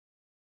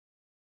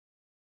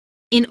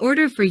In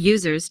order for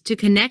users to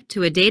connect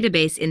to a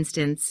database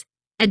instance,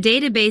 a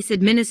database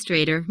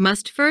administrator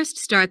must first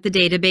start the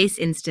database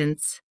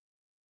instance.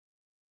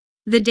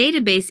 The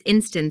database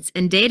instance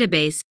and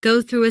database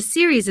go through a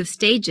series of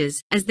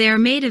stages as they are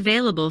made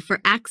available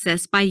for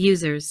access by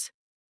users.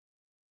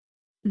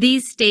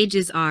 These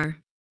stages are: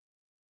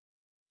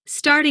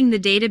 starting the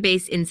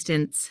database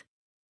instance,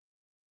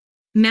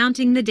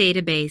 mounting the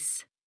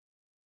database,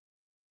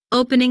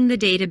 opening the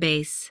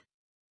database.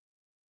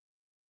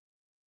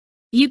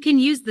 You can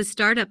use the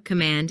startup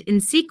command in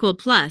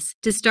SQL+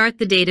 to start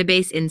the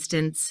database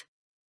instance.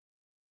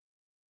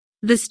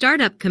 The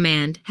startup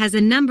command has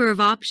a number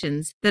of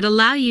options that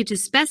allow you to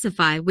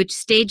specify which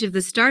stage of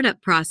the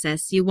startup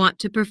process you want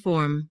to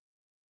perform.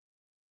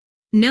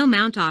 No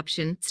mount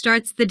option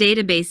starts the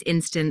database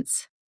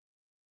instance.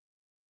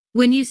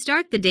 When you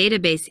start the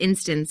database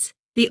instance,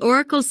 the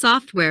Oracle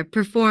software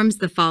performs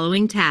the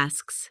following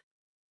tasks: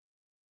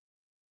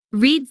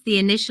 reads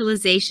the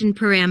initialization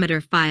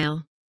parameter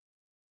file,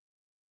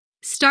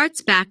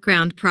 starts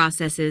background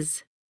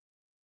processes,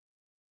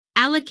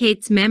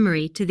 allocates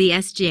memory to the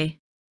SGA.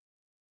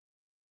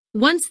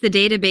 Once the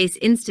database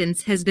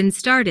instance has been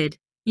started,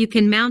 you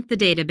can mount the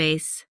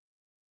database.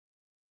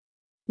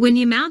 When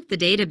you mount the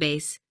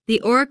database,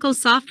 the Oracle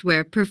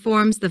software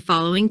performs the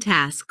following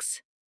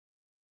tasks: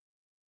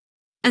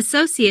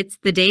 associates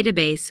the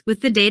database with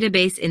the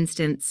database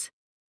instance,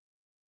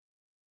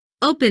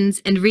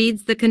 opens and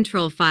reads the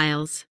control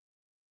files,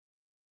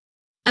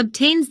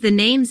 obtains the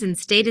names and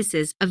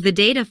statuses of the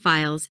data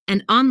files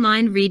and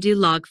online redo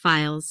log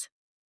files.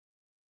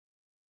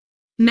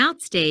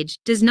 Mount stage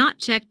does not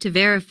check to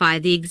verify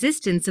the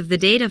existence of the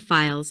data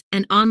files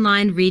and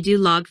online redo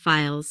log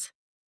files.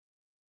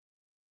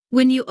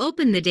 When you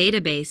open the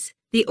database,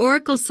 the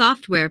Oracle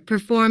software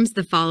performs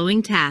the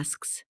following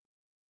tasks: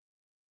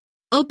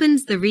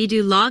 opens the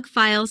redo log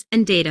files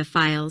and data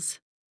files,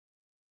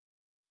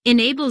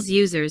 enables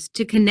users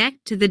to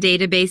connect to the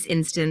database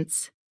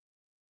instance.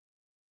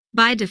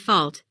 By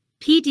default,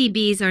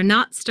 PDBs are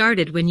not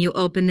started when you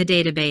open the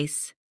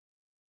database.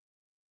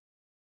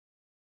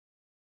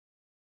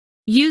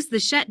 Use the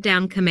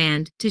shutdown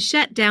command to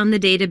shut down the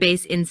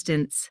database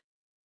instance.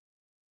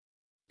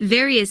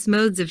 Various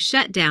modes of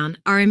shutdown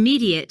are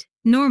immediate,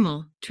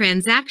 normal,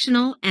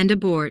 transactional, and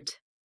abort.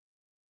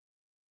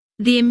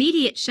 The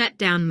immediate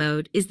shutdown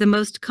mode is the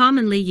most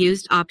commonly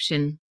used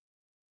option.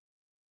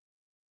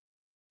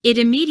 It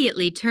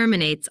immediately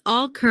terminates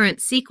all current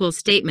SQL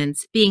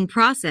statements being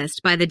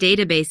processed by the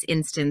database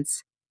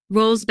instance,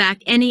 rolls back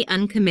any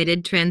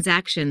uncommitted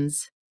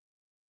transactions,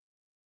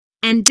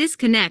 and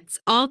disconnects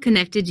all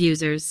connected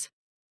users.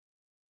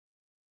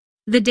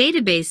 The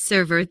database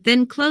server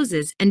then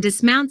closes and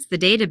dismounts the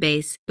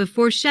database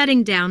before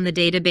shutting down the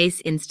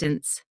database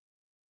instance.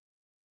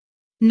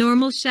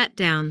 Normal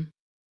shutdown.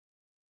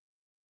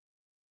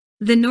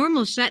 The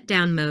normal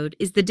shutdown mode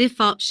is the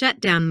default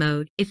shutdown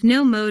mode if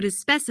no mode is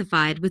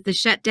specified with the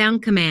shutdown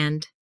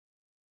command.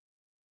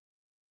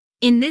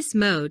 In this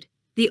mode,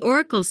 the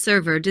Oracle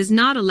server does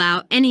not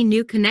allow any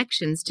new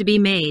connections to be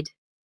made.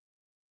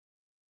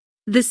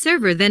 The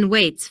server then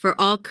waits for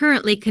all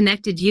currently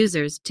connected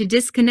users to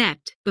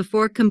disconnect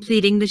before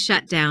completing the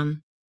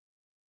shutdown.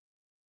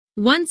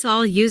 Once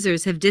all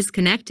users have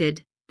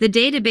disconnected, the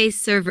database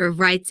server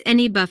writes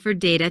any buffered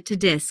data to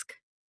disk,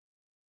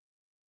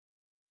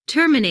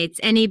 terminates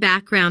any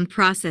background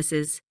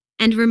processes,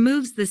 and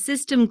removes the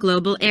System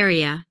Global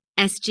Area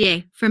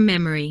 (SGA) from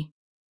memory.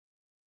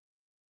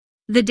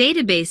 The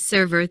database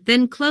server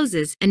then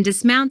closes and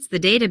dismounts the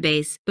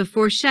database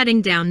before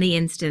shutting down the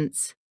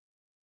instance.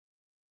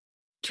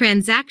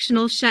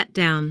 Transactional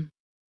shutdown.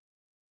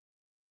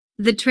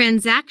 The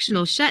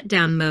transactional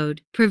shutdown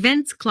mode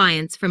prevents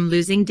clients from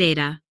losing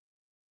data,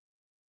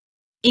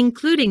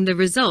 including the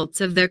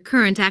results of their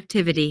current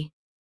activity.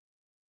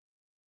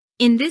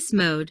 In this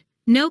mode,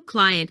 no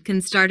client can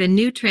start a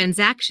new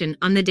transaction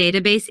on the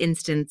database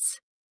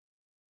instance.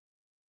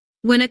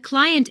 When a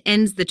client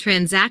ends the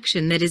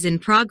transaction that is in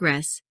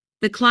progress,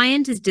 the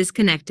client is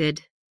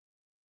disconnected.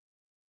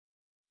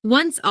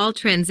 Once all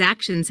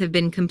transactions have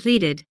been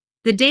completed,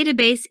 the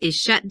database is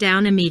shut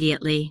down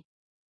immediately.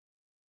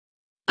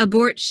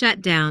 Abort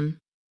shutdown.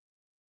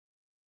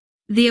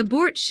 The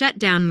abort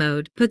shutdown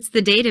mode puts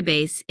the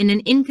database in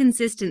an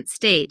inconsistent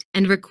state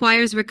and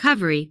requires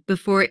recovery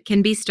before it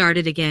can be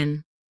started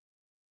again.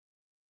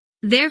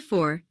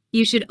 Therefore,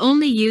 you should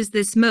only use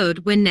this mode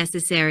when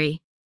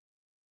necessary.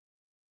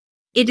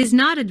 It is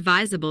not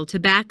advisable to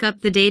back up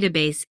the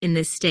database in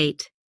this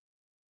state.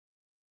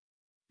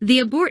 The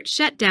abort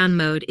shutdown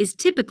mode is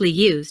typically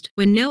used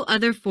when no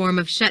other form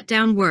of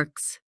shutdown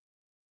works.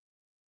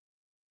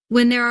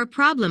 When there are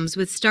problems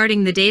with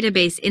starting the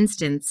database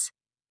instance,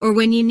 or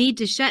when you need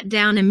to shut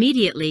down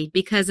immediately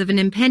because of an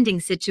impending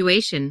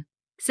situation,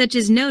 such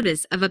as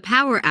notice of a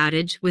power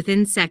outage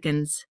within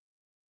seconds.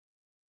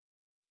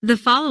 The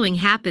following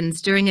happens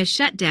during a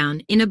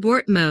shutdown in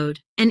abort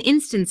mode, an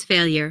instance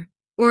failure,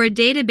 or a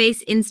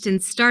database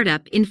instance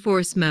startup in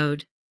force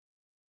mode.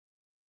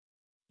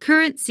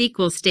 Current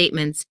SQL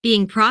statements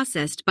being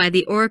processed by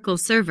the Oracle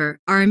server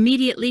are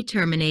immediately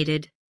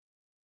terminated.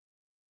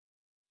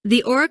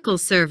 The Oracle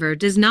server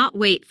does not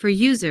wait for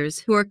users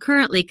who are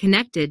currently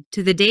connected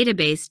to the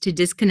database to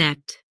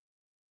disconnect.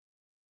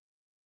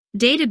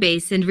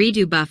 Database and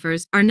redo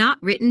buffers are not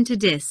written to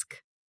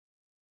disk.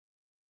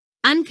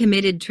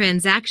 Uncommitted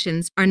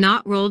transactions are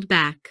not rolled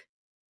back.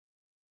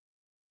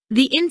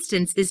 The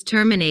instance is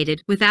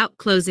terminated without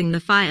closing the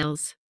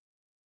files.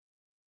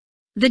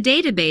 The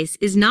database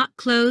is not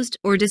closed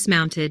or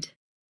dismounted.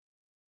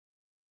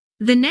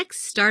 The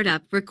next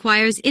startup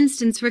requires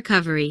instance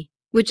recovery,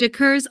 which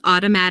occurs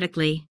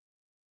automatically.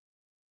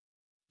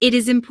 It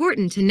is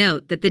important to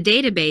note that the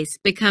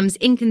database becomes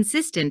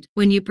inconsistent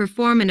when you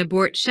perform an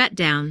abort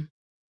shutdown,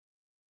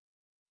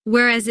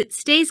 whereas it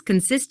stays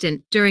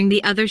consistent during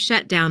the other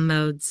shutdown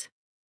modes.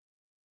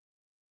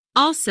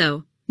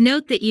 Also,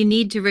 note that you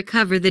need to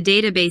recover the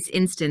database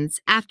instance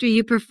after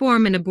you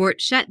perform an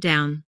abort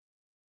shutdown,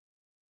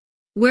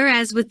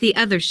 whereas with the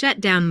other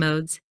shutdown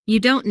modes, you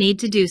don't need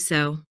to do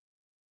so.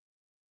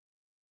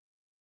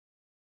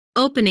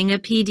 Opening a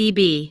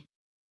PDB.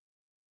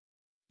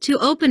 To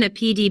open a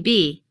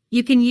PDB,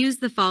 you can use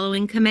the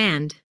following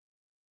command.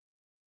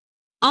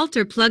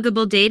 Alter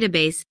pluggable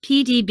database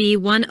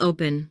PDB1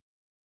 open.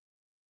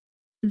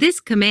 This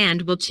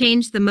command will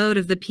change the mode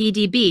of the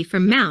PDB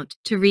from mount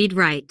to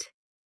read-write.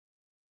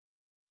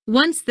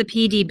 Once the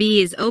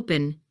PDB is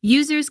open,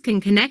 users can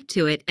connect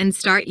to it and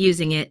start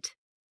using it.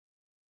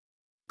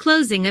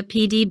 Closing a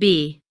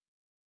PDB.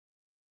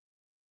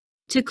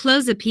 To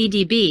close a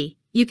PDB,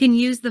 you can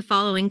use the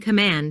following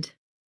command.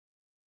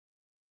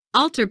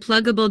 Alter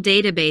pluggable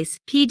database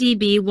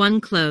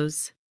PDB1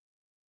 close.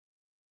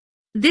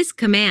 This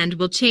command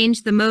will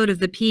change the mode of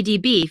the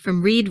PDB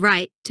from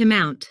read-write to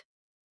mount.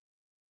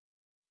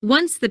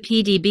 Once the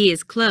PDB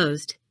is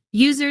closed,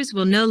 users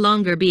will no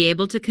longer be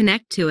able to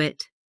connect to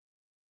it.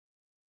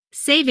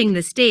 Saving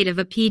the state of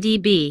a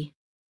PDB.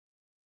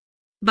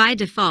 By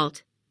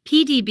default,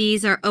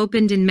 PDBs are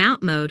opened in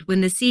mount mode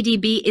when the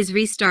CDB is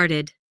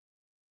restarted.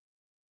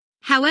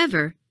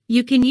 However,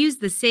 you can use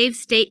the Save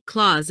State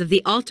clause of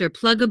the Alter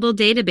Pluggable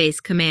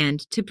Database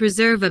command to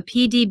preserve a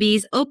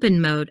PDB's open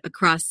mode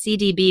across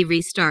CDB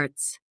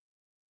restarts.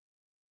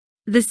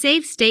 The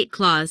Save State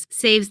clause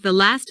saves the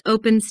last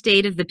open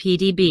state of the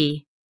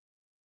PDB.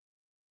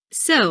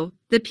 So,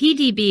 the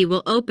PDB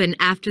will open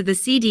after the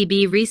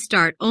CDB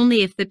restart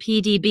only if the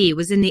PDB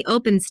was in the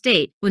open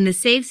state when the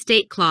Save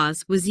State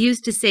clause was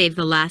used to save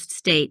the last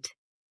state.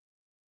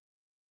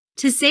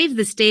 To save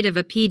the state of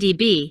a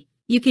PDB,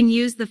 you can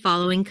use the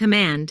following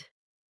command.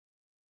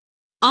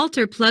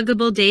 Alter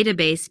pluggable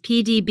database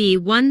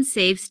PDB1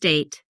 save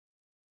state.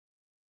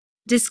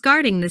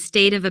 Discarding the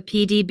state of a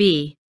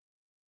PDB.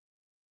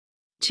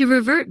 To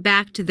revert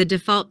back to the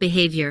default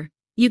behavior,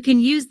 you can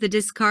use the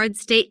discard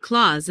state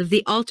clause of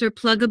the Alter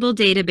pluggable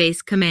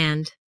database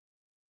command.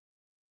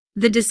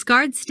 The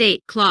discard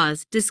state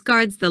clause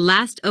discards the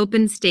last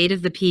open state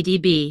of the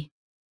PDB.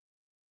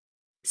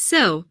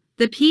 So,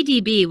 the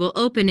PDB will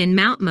open in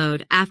mount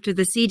mode after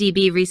the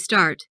CDB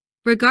restart,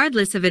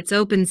 regardless of its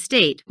open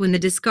state when the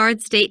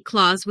discard state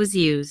clause was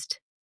used.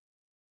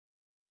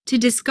 To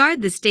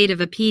discard the state of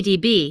a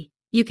PDB,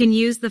 you can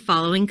use the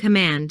following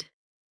command.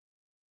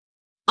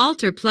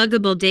 Alter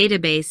pluggable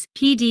database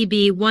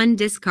PDB1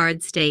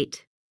 discard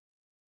state.